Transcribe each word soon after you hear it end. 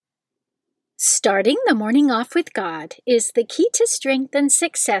Starting the morning off with God is the key to strength and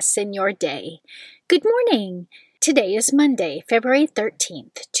success in your day. Good morning. Today is Monday, February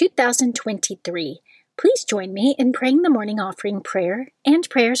 13th, 2023. Please join me in praying the morning offering prayer and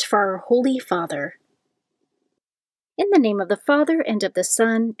prayers for our Holy Father. In the name of the Father, and of the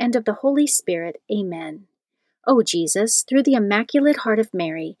Son, and of the Holy Spirit, Amen. O Jesus, through the Immaculate Heart of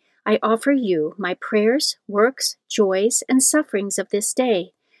Mary, I offer you my prayers, works, joys, and sufferings of this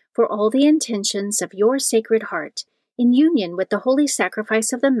day, for all the intentions of your Sacred Heart, in union with the holy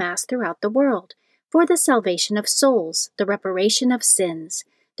sacrifice of the Mass throughout the world, for the salvation of souls, the reparation of sins,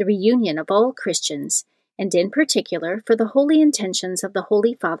 the reunion of all Christians, and in particular for the holy intentions of the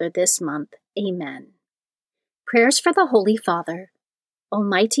Holy Father this month. Amen. Prayers for the Holy Father.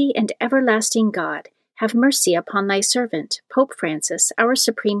 Almighty and everlasting God, have mercy upon thy servant, Pope Francis, our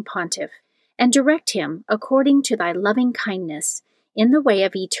Supreme Pontiff, and direct him, according to thy loving kindness, in the way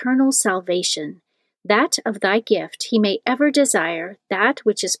of eternal salvation, that of thy gift he may ever desire that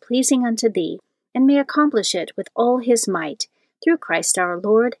which is pleasing unto thee, and may accomplish it with all his might, through Christ our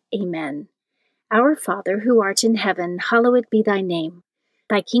Lord. Amen. Our Father, who art in heaven, hallowed be thy name.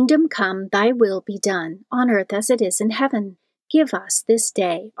 Thy kingdom come, thy will be done, on earth as it is in heaven. Give us this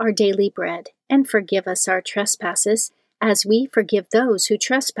day our daily bread, and forgive us our trespasses, as we forgive those who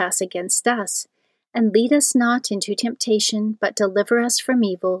trespass against us. And lead us not into temptation, but deliver us from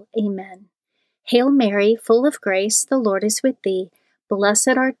evil. Amen. Hail Mary, full of grace, the Lord is with thee.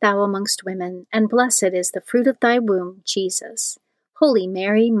 Blessed art thou amongst women, and blessed is the fruit of thy womb, Jesus. Holy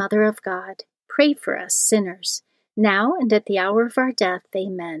Mary, Mother of God, pray for us sinners, now and at the hour of our death.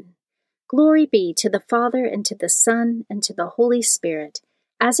 Amen. Glory be to the Father, and to the Son, and to the Holy Spirit,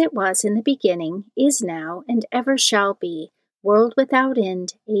 as it was in the beginning, is now, and ever shall be, world without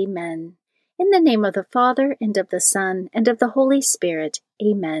end. Amen. In the name of the Father, and of the Son, and of the Holy Spirit.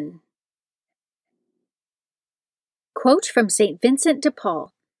 Amen. Quote from St. Vincent de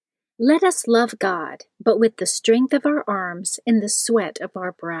Paul: "Let us love God, but with the strength of our arms and the sweat of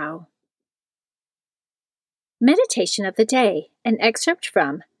our brow." Meditation of the Day, an excerpt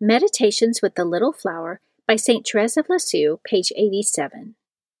from Meditations with the Little Flower by St. Therese of Lisieux, page 87.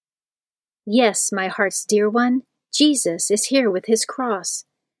 Yes, my heart's dear one, Jesus is here with his cross.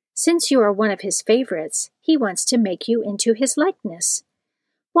 Since you are one of his favorites, he wants to make you into his likeness.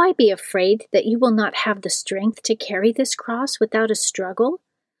 Why be afraid that you will not have the strength to carry this cross without a struggle?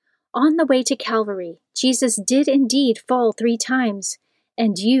 On the way to Calvary, Jesus did indeed fall 3 times,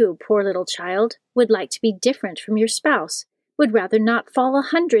 and you, poor little child, would like to be different from your spouse, would rather not fall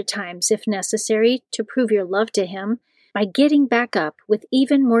 100 times if necessary to prove your love to him by getting back up with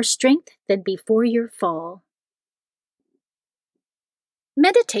even more strength than before your fall.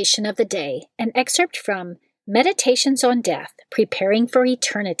 Meditation of the Day, an excerpt from Meditations on Death, Preparing for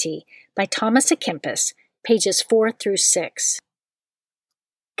Eternity by Thomas à Kempis, pages 4 through 6.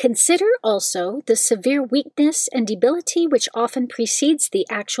 Consider also the severe weakness and debility which often precedes the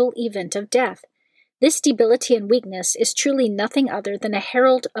actual event of death. This debility and weakness is truly nothing other than a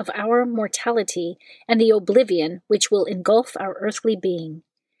herald of our mortality and the oblivion which will engulf our earthly being.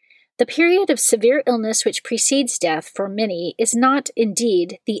 The period of severe illness which precedes death for many is not,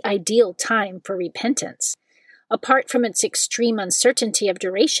 indeed, the ideal time for repentance. Apart from its extreme uncertainty of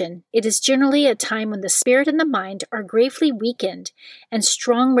duration, it is generally a time when the spirit and the mind are gravely weakened, and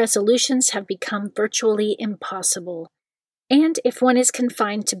strong resolutions have become virtually impossible. And if one is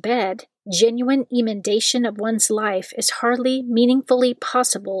confined to bed, genuine emendation of one's life is hardly meaningfully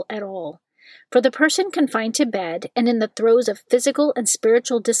possible at all. For the person confined to bed and in the throes of physical and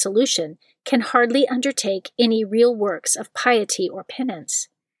spiritual dissolution can hardly undertake any real works of piety or penance.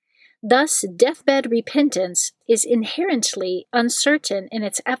 Thus, deathbed repentance is inherently uncertain in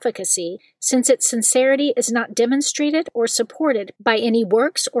its efficacy, since its sincerity is not demonstrated or supported by any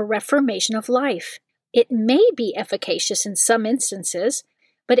works or reformation of life. It may be efficacious in some instances,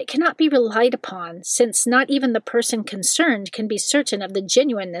 but it cannot be relied upon, since not even the person concerned can be certain of the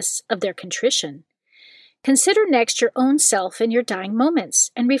genuineness of their contrition. Consider next your own self in your dying moments,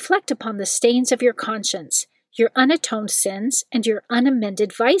 and reflect upon the stains of your conscience, your unatoned sins, and your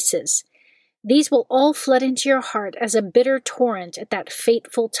unamended vices. These will all flood into your heart as a bitter torrent at that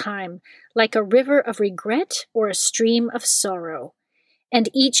fateful time, like a river of regret or a stream of sorrow. And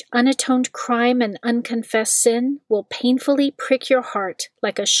each unatoned crime and unconfessed sin will painfully prick your heart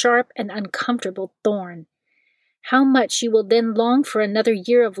like a sharp and uncomfortable thorn. How much you will then long for another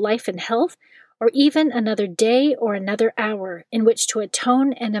year of life and health, or even another day or another hour in which to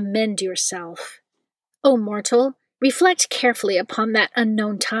atone and amend yourself. O mortal, reflect carefully upon that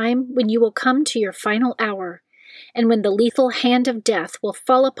unknown time when you will come to your final hour, and when the lethal hand of death will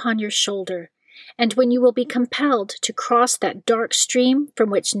fall upon your shoulder, and when you will be compelled to cross that dark stream from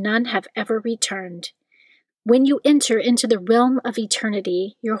which none have ever returned. When you enter into the realm of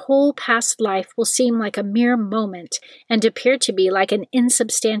eternity, your whole past life will seem like a mere moment and appear to be like an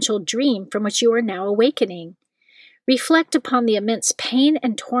insubstantial dream from which you are now awakening. Reflect upon the immense pain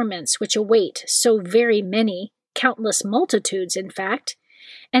and torments which await so very many, countless multitudes, in fact,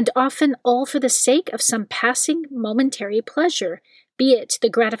 and often all for the sake of some passing momentary pleasure, be it the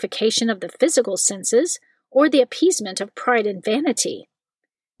gratification of the physical senses or the appeasement of pride and vanity.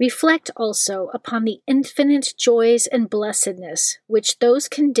 Reflect also upon the infinite joys and blessedness which those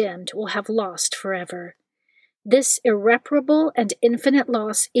condemned will have lost forever. This irreparable and infinite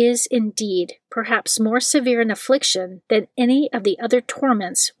loss is, indeed, perhaps more severe an affliction than any of the other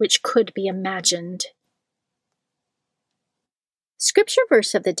torments which could be imagined. Scripture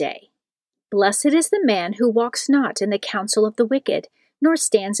verse of the day. Blessed is the man who walks not in the counsel of the wicked, nor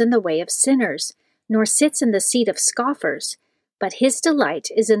stands in the way of sinners, nor sits in the seat of scoffers, but his delight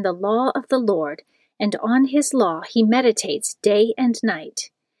is in the law of the Lord, and on his law he meditates day and night.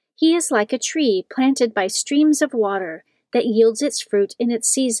 He is like a tree planted by streams of water that yields its fruit in its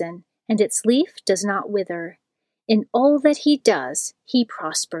season, and its leaf does not wither. In all that he does, he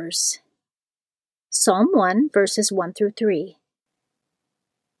prospers. Psalm 1, verses 1 through 3.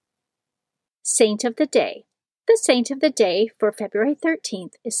 Saint of the Day. The saint of the day for February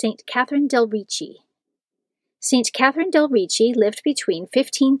 13th is Saint Catherine del Ricci. Saint Catherine del Ricci lived between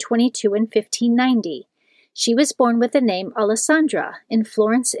 1522 and 1590. She was born with the name Alessandra in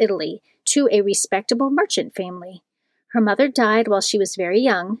Florence, Italy, to a respectable merchant family. Her mother died while she was very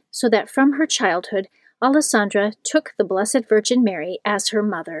young, so that from her childhood, Alessandra took the Blessed Virgin Mary as her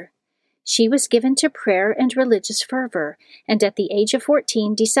mother. She was given to prayer and religious fervor, and at the age of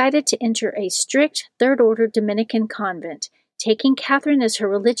 14 decided to enter a strict third-order Dominican convent, taking Catherine as her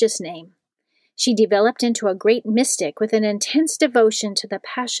religious name. She developed into a great mystic with an intense devotion to the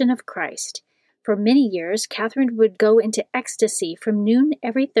Passion of Christ. For many years, Catherine would go into ecstasy from noon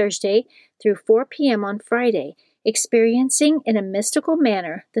every Thursday through 4 p.m. on Friday, experiencing in a mystical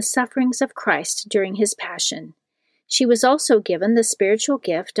manner the sufferings of Christ during his Passion. She was also given the spiritual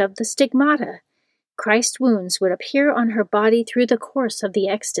gift of the stigmata. Christ's wounds would appear on her body through the course of the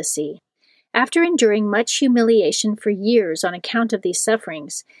ecstasy. After enduring much humiliation for years on account of these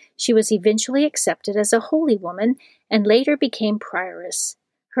sufferings, she was eventually accepted as a holy woman and later became prioress.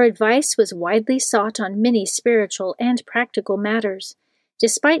 Her advice was widely sought on many spiritual and practical matters.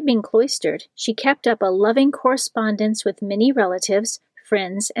 Despite being cloistered, she kept up a loving correspondence with many relatives,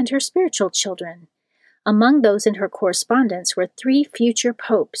 friends, and her spiritual children. Among those in her correspondence were 3 future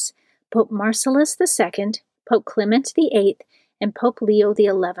popes, Pope Marcellus II, Pope Clement VIII, and Pope Leo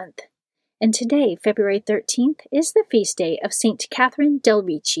XI. And today, February 13th, is the feast day of Saint Catherine del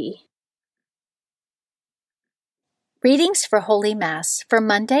Ricci. Readings for Holy Mass for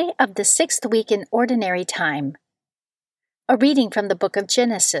Monday of the 6th week in Ordinary Time. A reading from the book of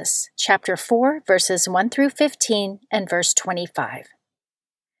Genesis, chapter 4, verses 1 through 15, and verse 25.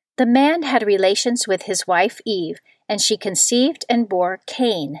 The man had relations with his wife Eve, and she conceived and bore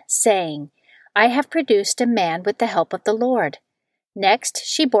Cain, saying, I have produced a man with the help of the Lord. Next,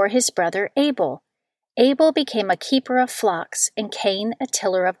 she bore his brother Abel. Abel became a keeper of flocks, and Cain a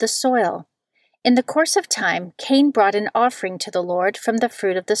tiller of the soil. In the course of time, Cain brought an offering to the Lord from the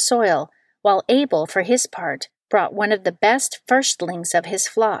fruit of the soil, while Abel, for his part, brought one of the best firstlings of his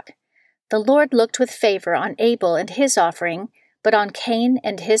flock. The Lord looked with favor on Abel and his offering, but on Cain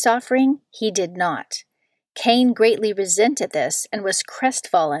and his offering he did not. Cain greatly resented this and was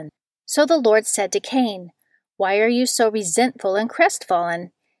crestfallen. So the Lord said to Cain, Why are you so resentful and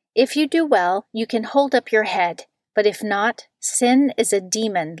crestfallen? If you do well, you can hold up your head, but if not, sin is a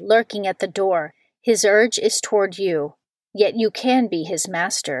demon lurking at the door. His urge is toward you, yet you can be his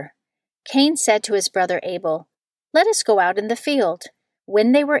master. Cain said to his brother Abel, Let us go out in the field.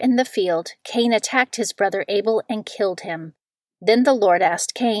 When they were in the field, Cain attacked his brother Abel and killed him. Then the Lord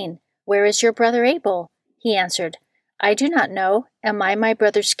asked Cain, Where is your brother Abel? He answered, I do not know. Am I my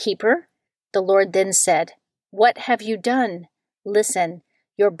brother's keeper? The Lord then said, What have you done? Listen,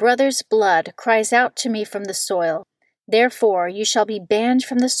 your brother's blood cries out to me from the soil. Therefore you shall be banned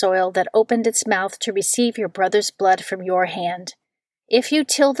from the soil that opened its mouth to receive your brother's blood from your hand. If you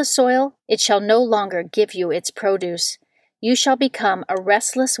till the soil, it shall no longer give you its produce. You shall become a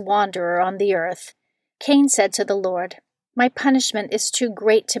restless wanderer on the earth. Cain said to the Lord, My punishment is too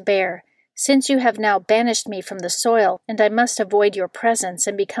great to bear, since you have now banished me from the soil, and I must avoid your presence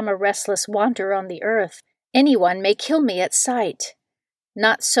and become a restless wanderer on the earth. Anyone may kill me at sight.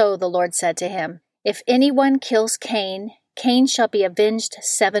 Not so, the Lord said to him. If anyone kills Cain, Cain shall be avenged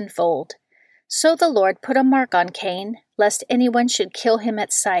sevenfold. So the Lord put a mark on Cain, lest anyone should kill him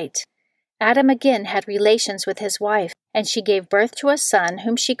at sight. Adam again had relations with his wife, and she gave birth to a son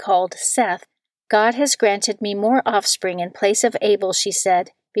whom she called Seth. God has granted me more offspring in place of Abel, she said,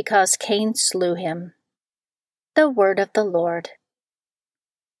 because Cain slew him. The Word of the Lord.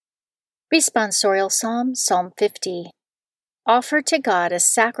 Responsorial Psalm, Psalm 50. Offer to God a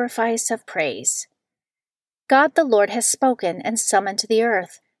sacrifice of praise. God the Lord has spoken and summoned the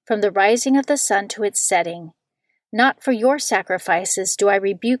earth, from the rising of the sun to its setting. Not for your sacrifices do I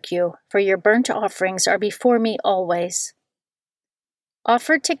rebuke you, for your burnt offerings are before me always.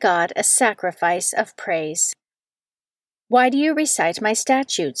 Offer to God a sacrifice of praise. Why do you recite my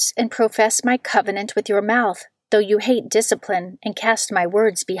statutes and profess my covenant with your mouth, though you hate discipline and cast my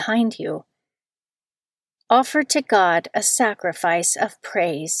words behind you? Offer to God a sacrifice of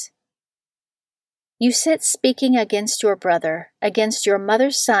praise. You sit speaking against your brother, against your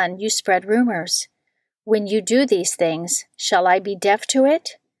mother's son you spread rumors. When you do these things, shall I be deaf to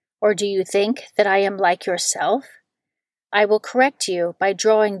it? Or do you think that I am like yourself? I will correct you by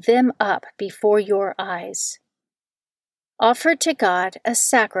drawing them up before your eyes. Offer to God a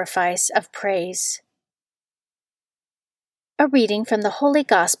sacrifice of praise. A reading from the Holy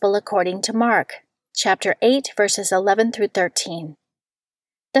Gospel according to Mark, chapter 8, verses 11 through 13.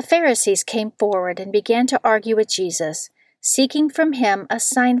 The Pharisees came forward and began to argue with Jesus, seeking from him a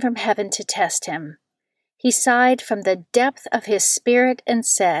sign from heaven to test him. He sighed from the depth of his spirit and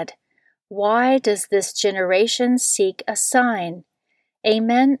said, "Why does this generation seek a sign?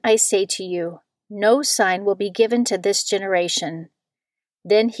 Amen, I say to you, no sign will be given to this generation."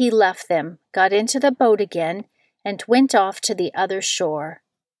 Then he left them, got into the boat again, and went off to the other shore.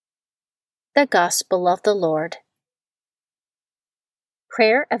 The Gospel of the Lord.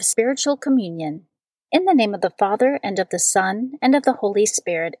 Prayer of Spiritual Communion. In the name of the Father, and of the Son, and of the Holy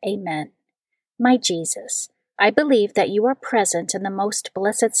Spirit. Amen. My Jesus, I believe that you are present in the most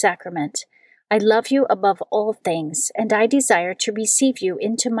blessed sacrament. I love you above all things, and I desire to receive you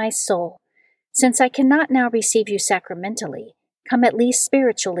into my soul. Since I cannot now receive you sacramentally, come at least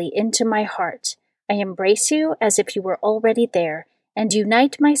spiritually into my heart. I embrace you as if you were already there, and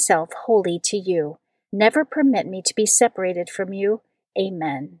unite myself wholly to you. Never permit me to be separated from you.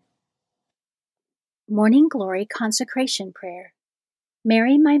 Amen. Morning Glory Consecration Prayer.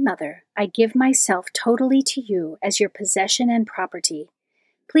 Mary, my mother, I give myself totally to you as your possession and property.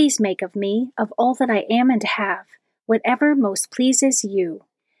 Please make of me, of all that I am and have, whatever most pleases you.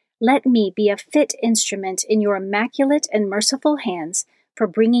 Let me be a fit instrument in your immaculate and merciful hands for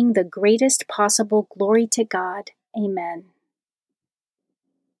bringing the greatest possible glory to God. Amen.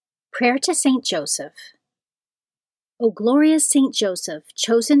 Prayer to Saint Joseph. O glorious Saint Joseph,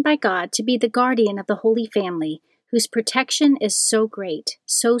 chosen by God to be the guardian of the Holy Family, whose protection is so great,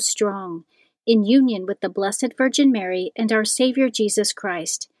 so strong, in union with the Blessed Virgin Mary and our Savior Jesus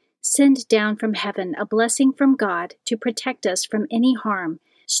Christ, send down from heaven a blessing from God to protect us from any harm,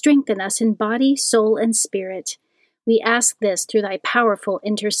 strengthen us in body, soul, and spirit. We ask this through thy powerful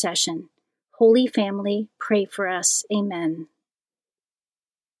intercession. Holy Family, pray for us. Amen.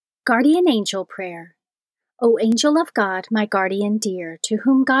 Guardian Angel Prayer. O angel of God, my guardian dear, to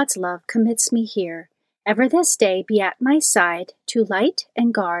whom God's love commits me here, ever this day be at my side, to light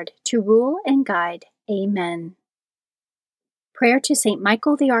and guard, to rule and guide. Amen. Prayer to Saint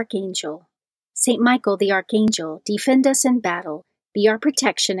Michael the Archangel. Saint Michael the Archangel, defend us in battle, be our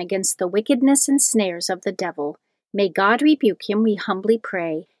protection against the wickedness and snares of the devil. May God rebuke him, we humbly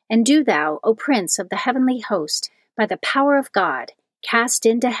pray, and do thou, O Prince of the heavenly host, by the power of God, cast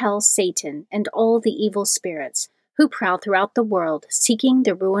into hell Satan and all the evil spirits who prowl throughout the world, seeking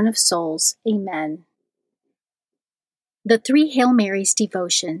the ruin of souls. Amen. The Three Hail Marys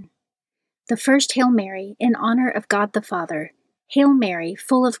Devotion. The first Hail Mary, in honor of God the Father. Hail Mary,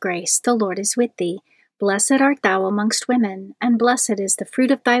 full of grace, the Lord is with thee. Blessed art thou amongst women, and blessed is the fruit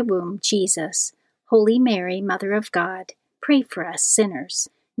of thy womb, Jesus. Holy Mary, Mother of God, pray for us sinners,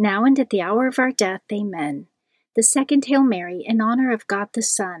 now and at the hour of our death. Amen. The second Hail Mary, in honor of God the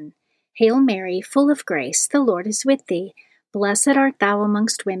Son. Hail Mary, full of grace, the Lord is with thee. Blessed art thou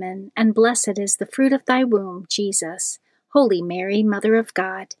amongst women, and blessed is the fruit of thy womb, Jesus. Holy Mary, Mother of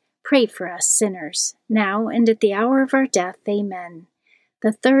God, pray for us sinners, now and at the hour of our death. Amen.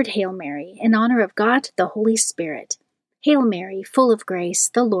 The third Hail Mary, in honor of God the Holy Spirit. Hail Mary, full of grace,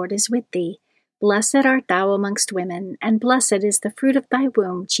 the Lord is with thee. Blessed art thou amongst women, and blessed is the fruit of thy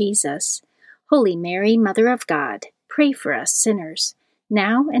womb, Jesus. Holy Mary, Mother of God, pray for us sinners,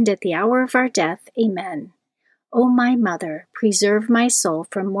 now and at the hour of our death. Amen. O my Mother, preserve my soul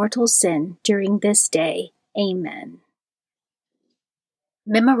from mortal sin during this day. Amen.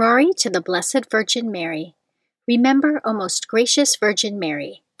 Memorare to the Blessed Virgin Mary. Remember, O most gracious Virgin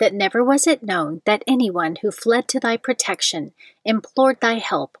Mary, that never was it known that anyone who fled to thy protection, implored thy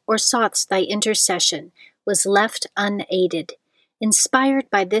help, or sought thy intercession, was left unaided. Inspired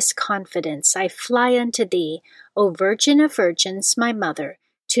by this confidence, I fly unto thee, O Virgin of Virgins, my Mother.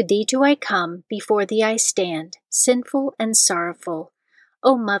 To thee do I come, before thee I stand, sinful and sorrowful.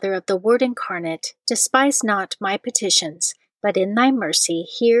 O Mother of the Word incarnate, despise not my petitions, but in thy mercy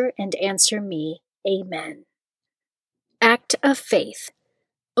hear and answer me. Amen. Act of Faith.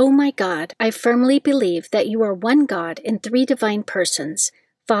 O my God, I firmly believe that you are one God in three divine persons,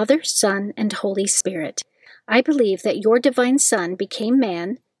 Father, Son, and Holy Spirit. I believe that your divine Son became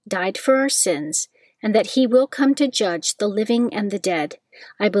man, died for our sins, and that he will come to judge the living and the dead.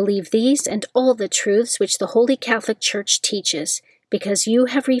 I believe these and all the truths which the Holy Catholic Church teaches, because you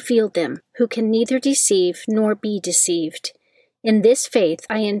have revealed them, who can neither deceive nor be deceived. In this faith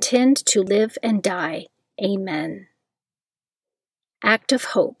I intend to live and die. Amen. Act of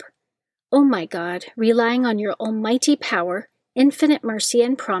Hope. O my God, relying on your almighty power, infinite mercy,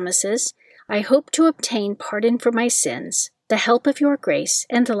 and promises, I hope to obtain pardon for my sins, the help of your grace,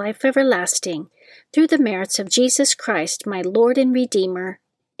 and the life everlasting, through the merits of Jesus Christ, my Lord and Redeemer.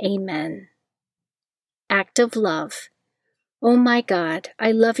 Amen. Act of Love. O my God,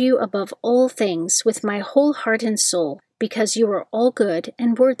 I love you above all things with my whole heart and soul, because you are all good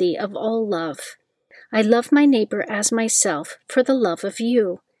and worthy of all love. I love my neighbor as myself for the love of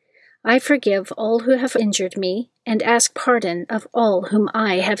you. I forgive all who have injured me, and ask pardon of all whom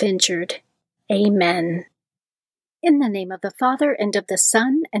I have injured. Amen. In the name of the Father, and of the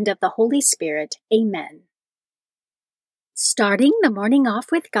Son, and of the Holy Spirit. Amen. Starting the morning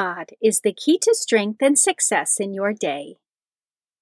off with God is the key to strength and success in your day.